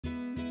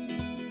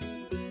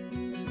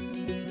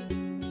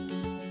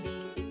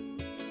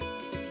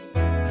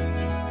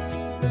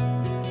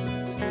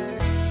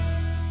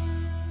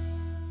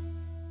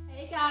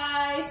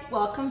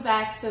welcome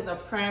back to the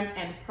Prim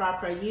and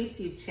Proper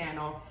YouTube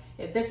channel.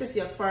 If this is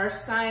your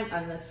first time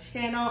on this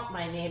channel,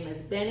 my name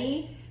is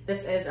Benny.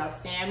 This is a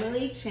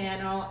family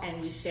channel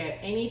and we share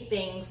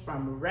anything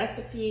from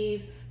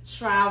recipes,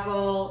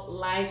 travel,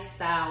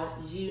 lifestyle,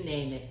 you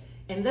name it.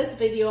 In this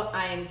video,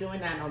 I am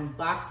doing an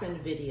unboxing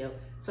video.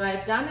 So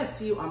I've done a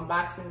few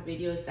unboxing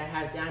videos that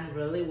have done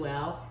really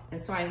well,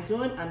 and so I'm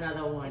doing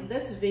another one. In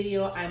this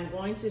video, I'm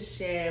going to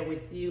share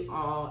with you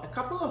all a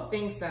couple of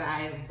things that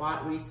I have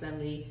bought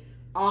recently,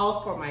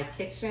 all for my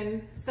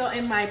kitchen. So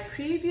in my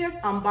previous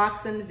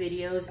unboxing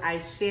videos, I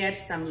shared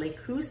some Le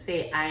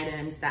Creuset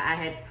items that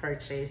I had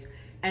purchased.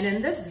 And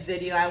in this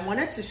video, I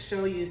wanted to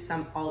show you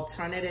some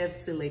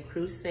alternatives to Le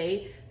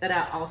Creuset that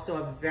are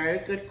also of very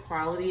good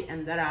quality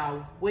and that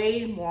are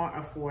way more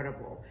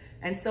affordable.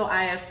 And so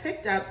I have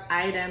picked up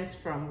items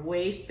from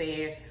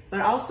Wayfair, but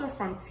also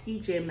from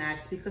TJ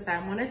Maxx, because I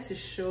wanted to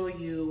show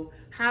you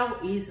how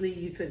easily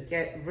you could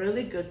get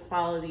really good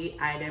quality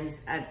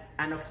items at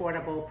an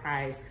affordable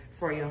price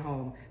for your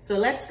home. So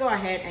let's go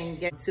ahead and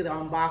get to the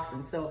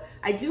unboxing. So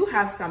I do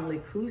have some Le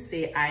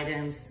Creuset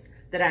items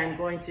that I'm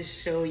going to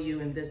show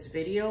you in this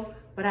video,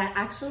 but I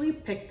actually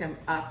picked them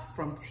up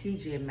from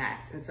TJ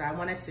Maxx. And so I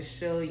wanted to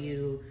show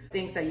you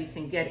things that you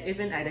can get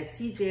even at a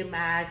TJ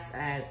Maxx,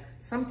 at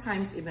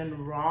sometimes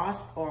even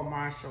Ross or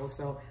Marshall.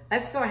 So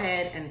let's go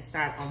ahead and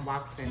start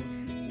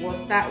unboxing. We'll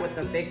start with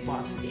the big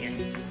box here.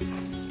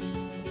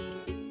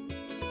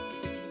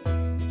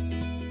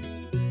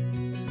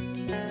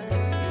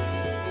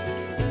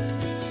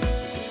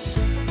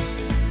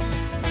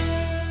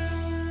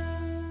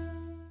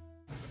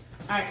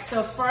 All right,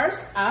 so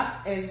first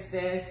up is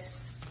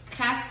this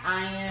cast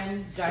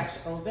iron Dutch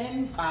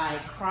oven by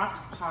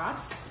Crock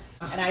pots.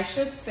 And I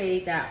should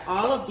say that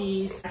all of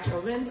these Dutch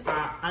ovens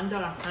are under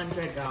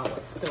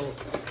 $100. So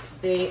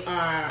they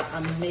are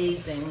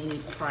amazingly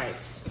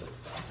priced.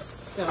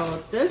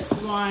 So this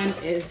one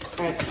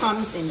it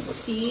comes in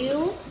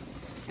teal,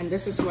 and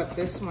this is what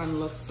this one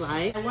looks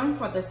like. I went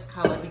for this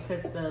color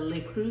because the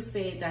Le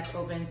Creuset Dutch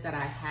ovens that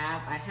I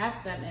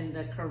have them in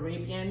the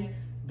Caribbean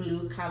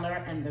blue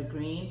color and the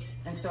green,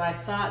 and so I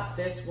thought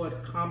this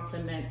would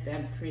complement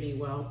them pretty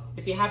well.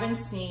 If you haven't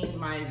seen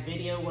my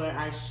video where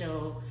I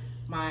show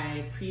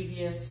my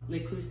previous Le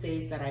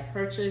Creusets that I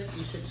purchased,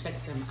 you should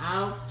check them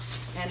out.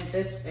 And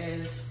this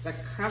is the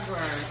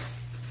cover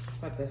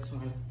for this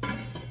one.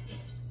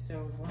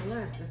 So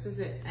voila, this is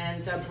it.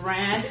 And the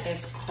brand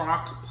is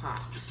Crock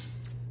pots.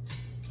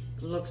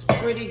 Looks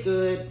pretty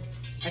good.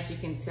 As you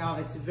can tell,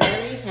 it's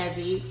very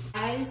heavy. The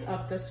size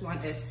of this one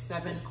is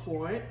 7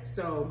 quart.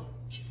 So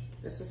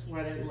this is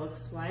what it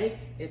looks like.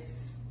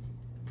 It's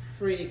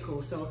pretty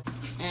cool. So,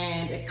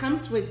 and it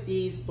comes with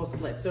these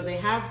booklets. So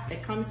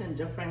it comes in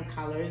different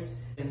colors.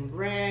 In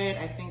red,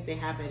 I think they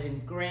have it in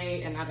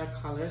gray and other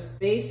colors.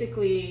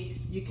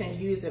 Basically, you can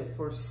use it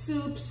for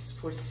soups,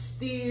 for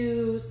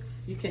stews.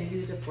 You can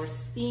use it for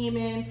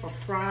steaming, for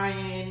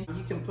frying.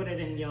 You can put it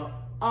in your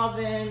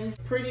oven.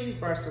 Pretty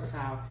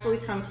versatile. It actually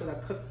comes with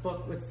a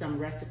cookbook with some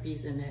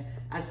recipes in it,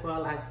 as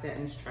well as the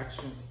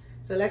instructions.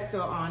 So let's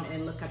go on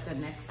and look at the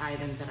next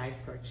item that I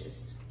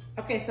purchased.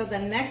 Okay, so the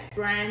next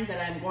brand that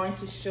I'm going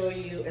to show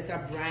you is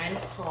a brand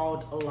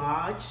called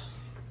Lodge.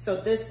 So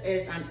this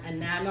is an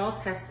enamel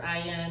cast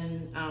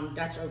iron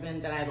Dutch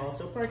oven that I've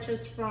also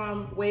purchased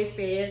from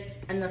Wayfair,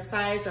 and the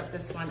size of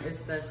this one is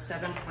the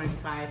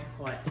 7.5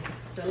 quart.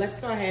 So let's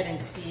go ahead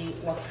and see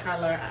what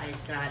color I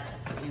got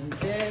in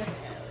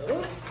this.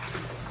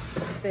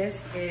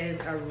 This is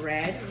a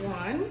red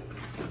one.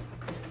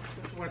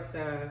 This is what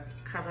the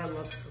cover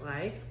looks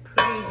like.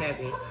 Pretty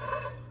heavy.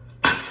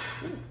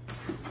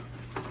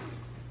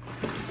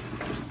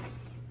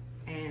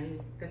 And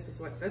this is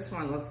what this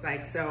one looks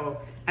like.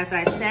 So as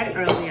I said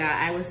earlier,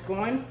 I was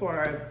going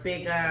for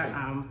bigger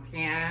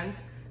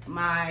pans.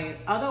 My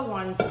other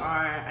ones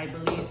are, I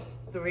believe,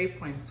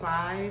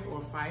 3.5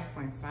 or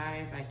 5.5.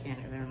 I can't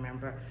even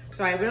remember.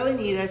 So I really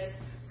needed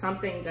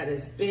something that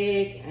is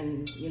big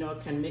and, you know,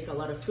 can make a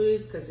lot of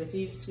food, because if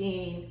you've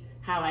seen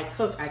how I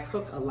cook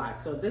a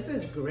lot. So this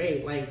is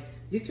great. Like,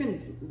 you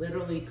can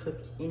literally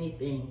cook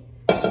anything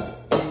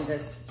in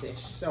this dish.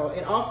 So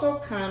it also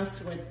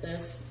comes with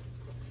this,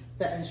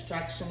 the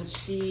instruction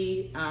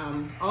sheet,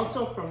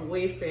 also from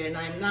Wayfair, and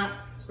I'm not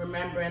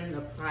remembering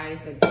the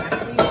price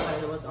exactly,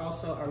 but it was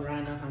also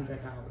around $100.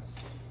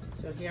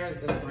 So here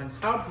is this one.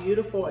 How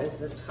beautiful is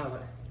this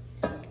color?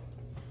 Look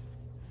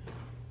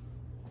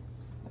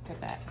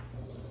at that.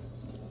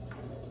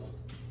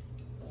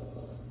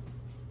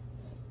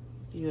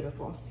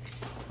 Beautiful.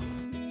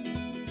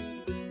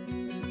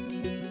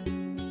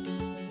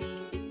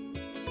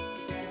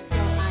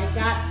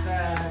 Got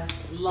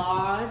the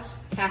Lodge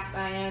cast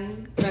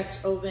iron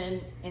Dutch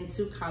oven in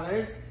 2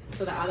 colors.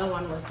 So the other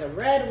one was the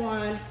red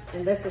one,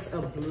 and this is a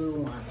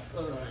blue one.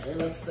 Oh, it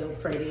looks so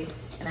pretty,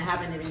 and I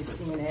haven't even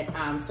seen it.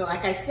 So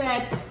like I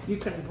said, you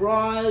can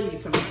broil, you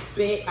can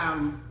bake,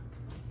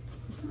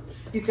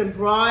 you can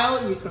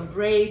broil, you can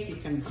braise, you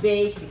can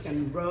bake, you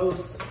can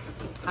roast,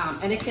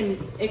 and it can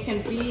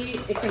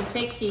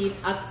take heat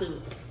up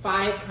to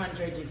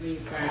 500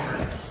 degrees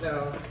Fahrenheit.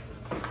 So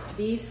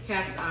these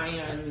cast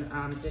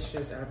iron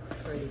dishes are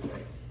pretty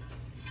good.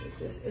 So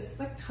this is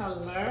the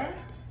color.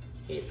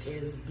 It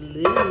is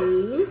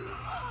blue.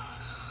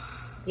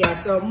 Yeah,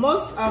 so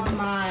most of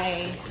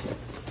my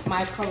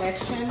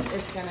collection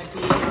is gonna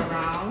be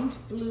around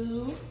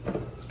blue.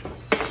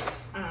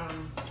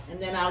 And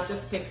then I'll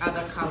just pick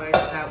other colors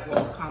that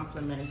will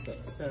complement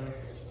it. So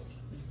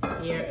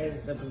here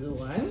is the blue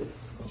one.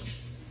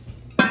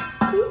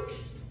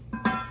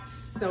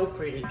 So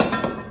pretty.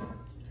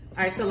 All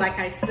right, so like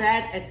I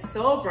said, it's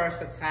so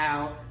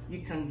versatile. You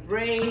can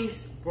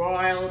braise,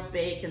 broil,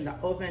 bake in the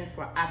oven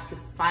for up to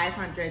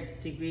 500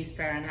 degrees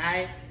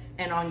Fahrenheit.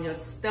 And on your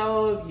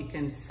stove, you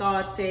can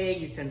saute,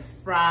 you can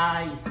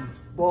fry, you can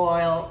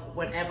boil,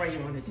 whatever you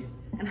want to do.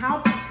 And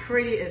how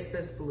pretty is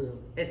this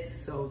blue? It's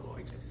so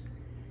gorgeous.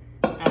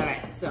 All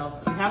right, so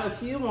we have a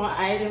few more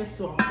items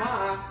to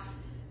unbox.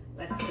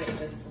 Let's put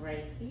this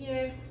right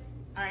here.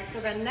 All right, so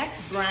the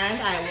next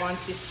brand I want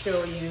to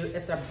show you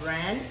is a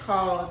brand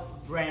called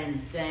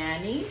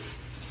Brandani.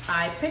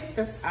 I picked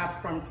this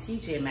up from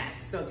TJ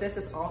Maxx. So this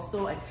is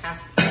also a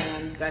cast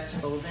iron Dutch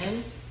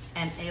oven,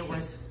 and it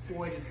was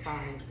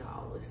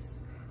 $45.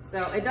 So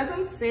it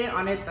doesn't say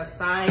on it the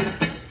size,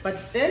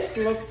 but this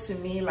looks to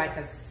me like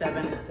a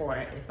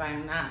 7-quart. If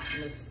I'm not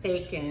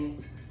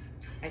mistaken,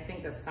 I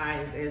think the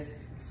size is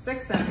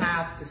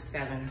 6.5 to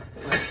 7.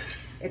 But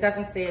it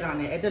doesn't say it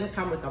on it. It didn't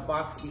come with a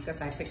box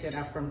because I picked it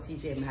up from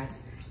TJ Maxx.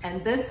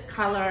 And this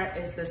color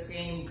is the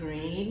same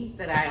green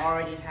that I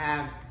already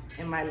have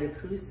in my Le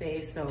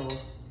Creuset, so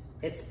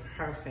it's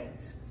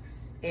perfect.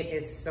 It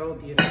is so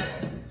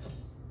beautiful.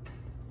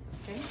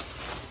 Okay.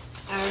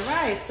 All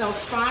right, so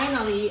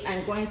finally,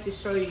 I'm going to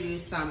show you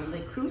some Le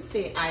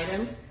Creuset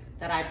items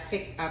that I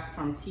picked up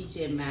from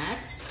TJ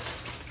Maxx.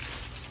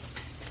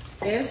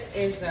 This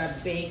is a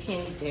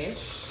baking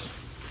dish.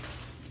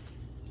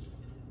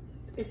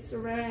 It's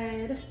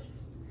red.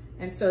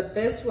 And so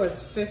this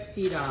was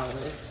 $50.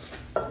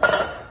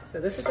 So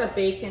this is a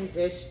baking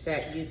dish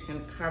that you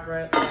can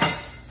cover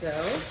like so.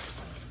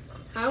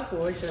 How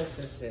gorgeous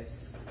is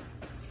this?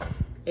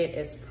 It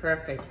is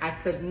perfect. I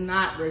could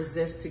not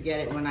resist to get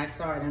it when I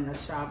saw it in the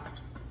shop.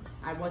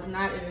 I was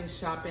not even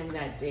shopping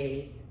that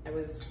day. I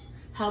was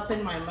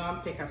helping my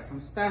mom pick up some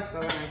stuff,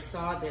 but when I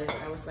saw this,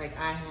 I was like,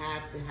 I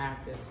have to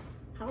have this.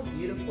 How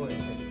beautiful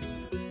is it?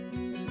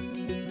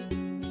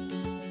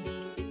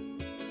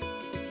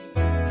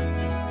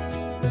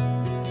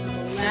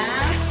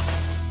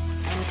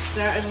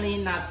 Certainly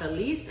not the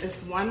least is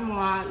one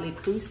more Le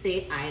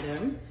Creuset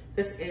item.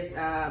 This is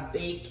a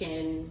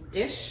bacon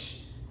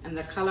dish, and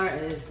the color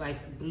is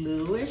like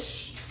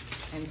bluish.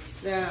 And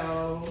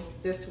so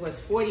this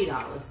was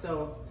 $40.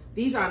 So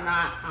these are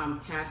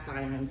not cast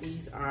iron.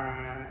 These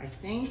are, I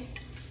think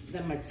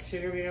the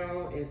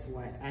material is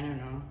what? I don't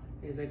know.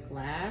 Is it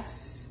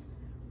glass?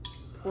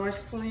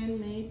 Porcelain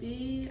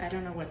maybe? I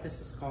don't know what this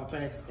is called,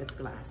 but it's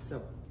glass,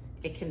 so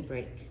it can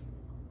break.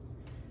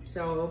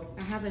 So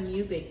I have a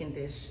new baking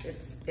dish.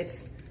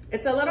 It's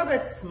a little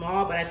bit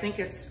small, but I think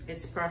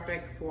it's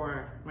perfect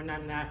for when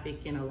I'm not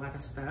baking a lot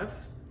of stuff.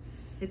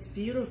 It's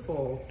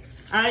beautiful.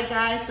 All right,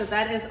 guys, so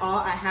that is all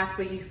I have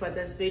for you for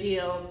this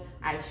video.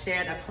 I've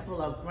shared a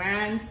couple of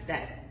brands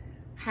that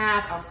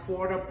have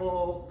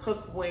affordable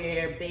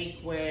cookware,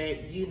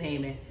 bakeware, you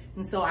name it.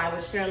 And so I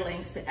will share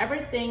links to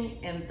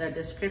everything in the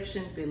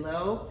description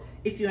below.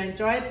 If you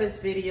enjoyed this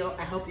video,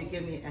 I hope you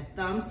give me a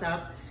thumbs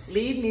up.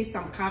 Leave me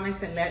some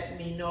comments and let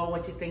me know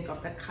what you think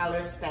of the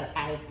colors that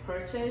I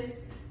purchased.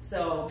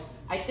 So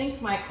I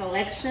think my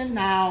collection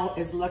now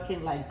is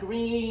looking like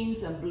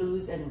greens and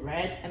blues and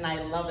red, and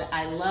I love it.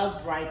 I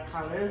love bright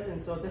colors,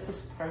 and so this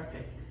is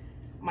perfect.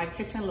 My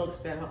kitchen looks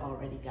better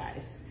already,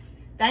 guys.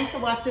 Thanks for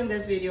watching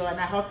this video, and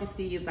I hope to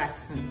see you back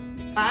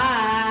soon.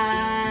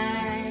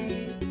 Bye.